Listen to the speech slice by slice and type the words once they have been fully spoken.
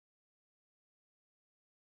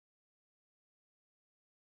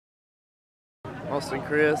Austin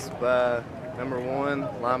Crisp, number 1,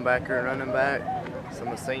 linebacker and running back. So I'm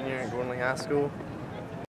a senior at Gordon Lee High School.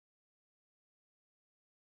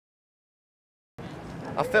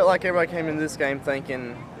 I felt like everybody came into this game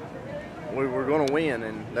thinking we were going to win,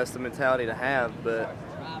 and that's the mentality to have, but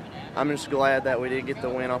I'm just glad that we did get the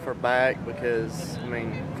win off our back because, I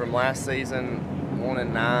mean, from last season,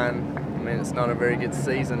 1-9, I mean, it's not a very good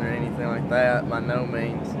season or anything like that, by no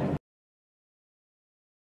means.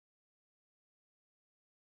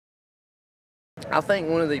 I think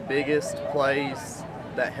one of the biggest plays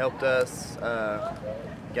that helped us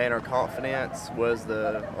gain our confidence was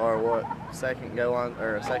second goal line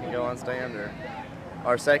stand, or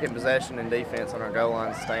our second possession in defense on our goal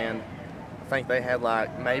line stand. I think they had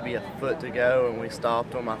like maybe a foot to go and we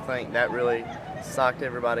stopped them. I think that really psyched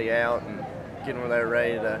everybody out and getting where they were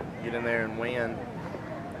ready to get in there and win.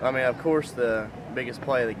 I mean, of course, the biggest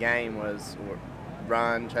play of the game was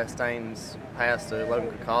Ryan Chastain's pass to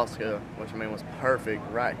Logan Kokoska, which, I mean, was perfect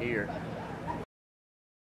right here.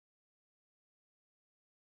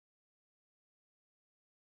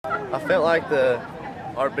 I felt like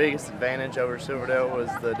our biggest advantage over Silverdale was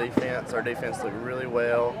the defense. Our defense looked really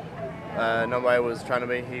well. Nobody was trying to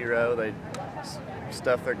be a hero. They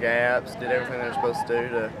stuffed their gaps, did everything they were supposed to do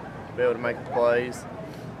to be able to make the plays.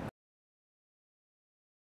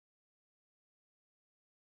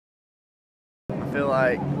 I feel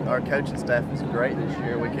like our coaching staff is great this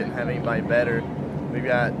year. We couldn't have anybody better. We've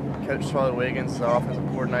got Coach Charlie Wiggins, the offensive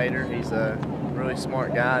coordinator. He's a really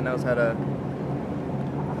smart guy, knows how to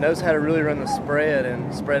really run the spread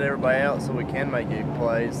and spread everybody out so we can make good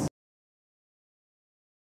plays.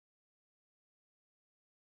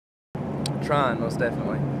 Trying, most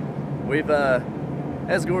definitely. We've,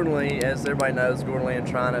 as Gordon Lee, as everybody knows, Gordon Lee and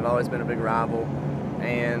Tryon have always been a big rival,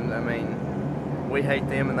 and I mean, we hate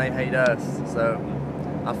them and they hate us. So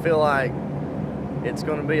I feel like it's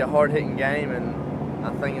going to be a hard-hitting game, and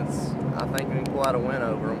I think we can pull out a win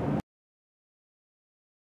over them.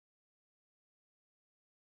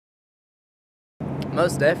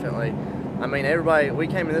 Most definitely. I mean, we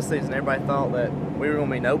came in this season, everybody thought that we were going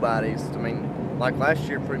to be nobodies. I mean, like last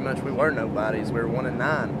year, pretty much we were nobodies. We were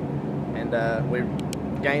 1-9. And we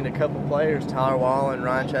gained a couple players, Tyler Wallen,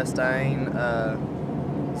 Ryan Chastain,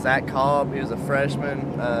 Zach Cobb, he was a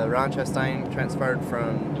freshman. Ryan Chastain transferred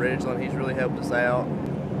from Ridgeland. He's really helped us out.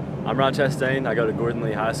 I'm Ryan Chastain. I go to Gordon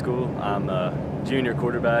Lee High School. I'm a junior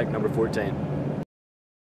quarterback, number 14.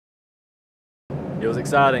 It was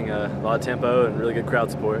exciting, a lot of tempo and really good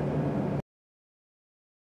crowd support.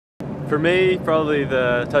 For me, probably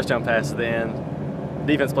the touchdown pass at the end.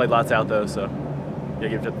 Defense played lights out though, so yeah,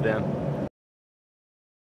 give it up to them.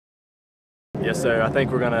 Yes, sir. I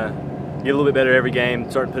think we're going to get a little bit better every game,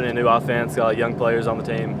 start putting in new offense, got young players on the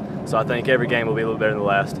team. So I think every game will be a little better than the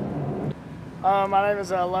last. My name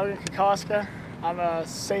is Logan Kokoska. I'm a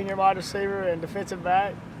senior wide receiver and defensive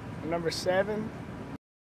back, number 7.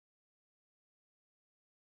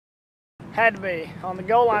 Had to be on the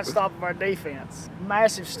goal line stop of our defense.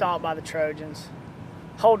 Massive stop by the Trojans.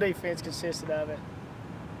 Whole defense consisted of it.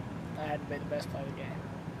 That had to be the best play of the game.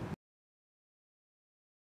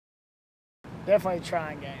 Definitely a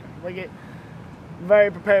trying game. We get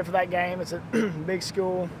very prepared for that game. It's a big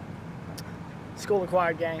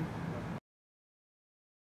school-acquired game.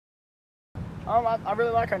 I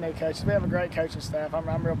really like our new coaches. We have a great coaching staff. I'm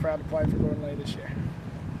real proud to play for Gordon Lee this year.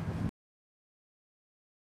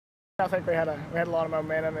 I think we had a lot of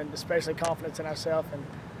momentum and especially confidence in ourselves and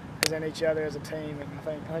in each other as a team. And I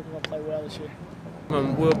think we're going to play well this year.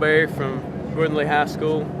 I'm Will Berry from Gordon Lee High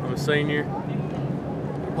School. I'm a senior.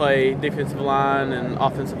 I play defensive line and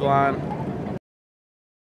offensive line.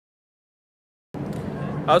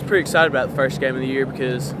 I was pretty excited about the first game of the year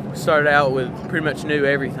because we started out with pretty much knew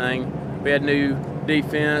everything. We had new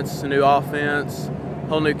defense, a new offense,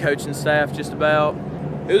 whole new coaching staff just about.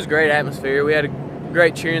 It was a great atmosphere. We had a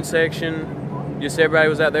great cheering section. Just everybody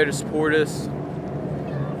was out there to support us.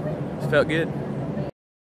 It felt good.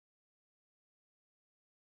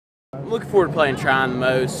 I'm looking forward to playing Tryon the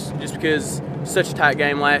most just because it was such a tight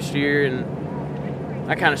game last year and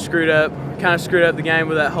I kind of screwed up the game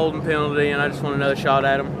with that holding penalty and I just want another shot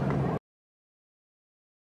at them.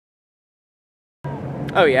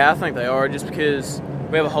 Oh yeah, I think they are just because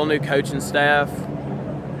we have a whole new coaching staff.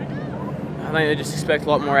 I think they just expect a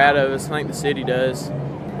lot more out of us. I think the city does.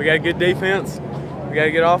 We got a good defense. We got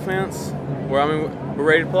a good offense. We're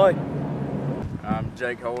ready to play. I'm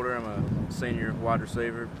Jake Holder. I'm a senior wide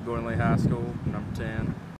receiver at Gordon Lee High School, number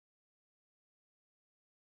 10.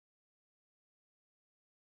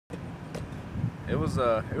 It was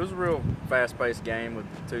was a real fast-paced game with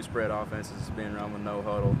two spread offenses being run with no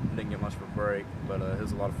huddle. Didn't get much of a break, but it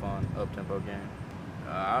was a lot of fun, up-tempo game.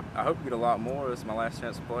 I hope to get a lot more. This is my last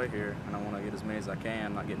chance to play here, and I want to get as many as I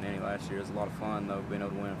can. Not getting any last year. It was a lot of fun, though, being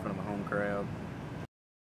able to win in front of a home crowd.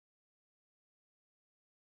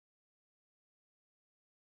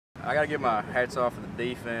 I got to give my hats off to the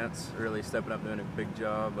defense, really stepping up, doing a big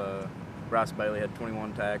job. Bryce Bailey had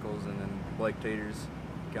 21 tackles, and then Blake Teeters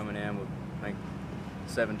coming in with, I think,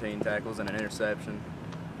 17 tackles and an interception.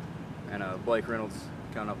 And Blake Reynolds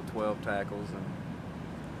coming up with 12 tackles, and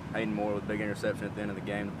Hayden Moore with a big interception at the end of the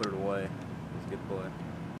game to put it away. It was a good play.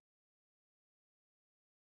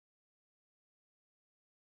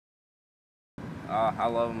 I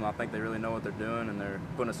love them. I think they really know what they're doing, and they're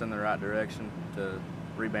putting us in the right direction to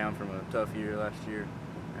rebound from a tough year last year,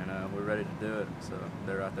 and we're ready to do it, so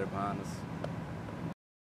they're right there behind us.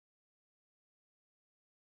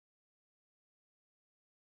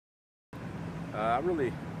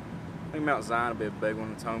 I think Mount Zion will be a big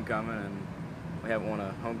one. It's homecoming, and we haven't won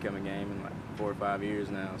a homecoming game in like 4 or 5 years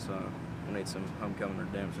now, so we'll need some homecoming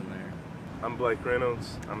redemption there. I'm Blake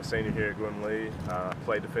Reynolds. I'm a senior here at Gordon Lee. I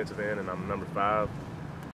play defensive end, and I'm number 5.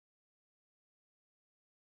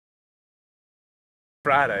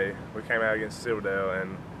 Friday, we came out against Silverdale,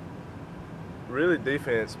 and really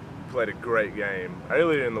defense played a great game.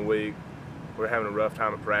 Earlier in the week, we were having a rough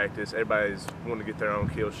time at practice. Everybody's wanting to get their own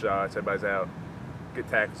kill shots. Everybody's out, get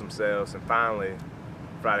tackles themselves, and finally,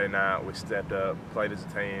 Friday night, we stepped up, played as a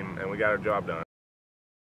team, and we got our job done.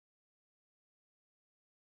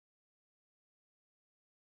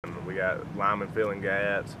 We got linemen filling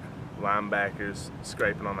gaps, linebackers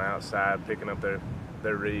scraping on the outside, picking up their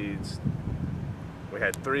reads. We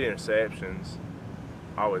had 3 interceptions.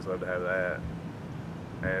 Always love to have that.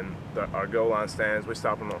 And our goal line stands, we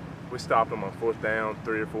stopped them on 4th down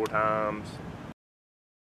 3 or 4 times.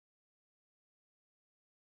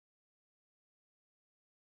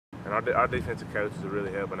 And our defensive coaches are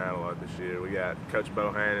really helping out a lot this year. We got Coach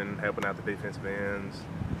Bohannon helping out the defensive ends,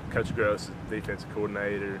 Coach Gross is the defensive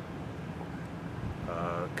coordinator,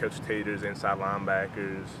 Coach Teeters inside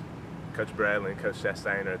linebackers, Coach Bradley and Coach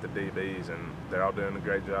Chastain are at the DBs, and they're all doing a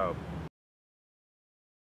great job.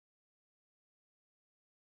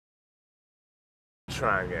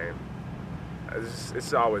 Trine game.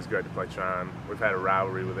 It's always great to play Trine. We've had a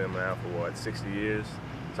rivalry with them now for 60 years.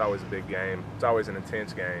 It's always a big game. It's always an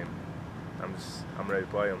intense game. I'm ready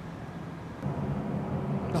to play them.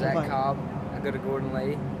 Zach Cobb. I go to Gordon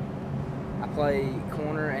Lee. I play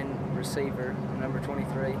corner and receiver. I'm number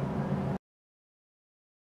 23.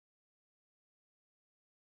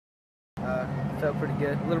 Felt pretty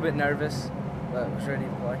good. A little bit nervous, but was ready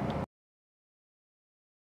to play.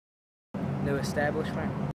 New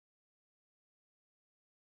establishment.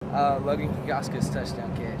 Logan Kokoska's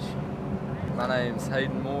touchdown catch. My name's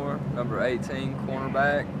Hayden Moore, number 18,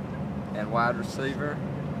 cornerback and wide receiver.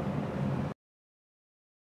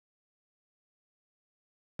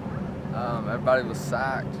 Everybody was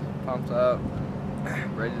psyched, pumped up,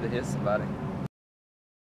 ready to hit somebody.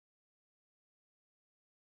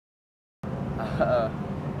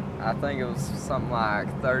 I think it was something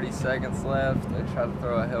like 30 seconds left. They tried to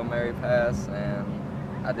throw a Hail Mary pass, and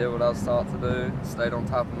I did what I was taught to do, stayed on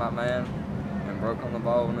top of my man, and broke on the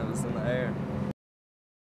ball when it was in the air.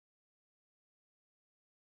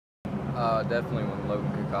 Definitely when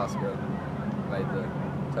Logan Kokoska made the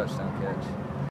touchdown catch.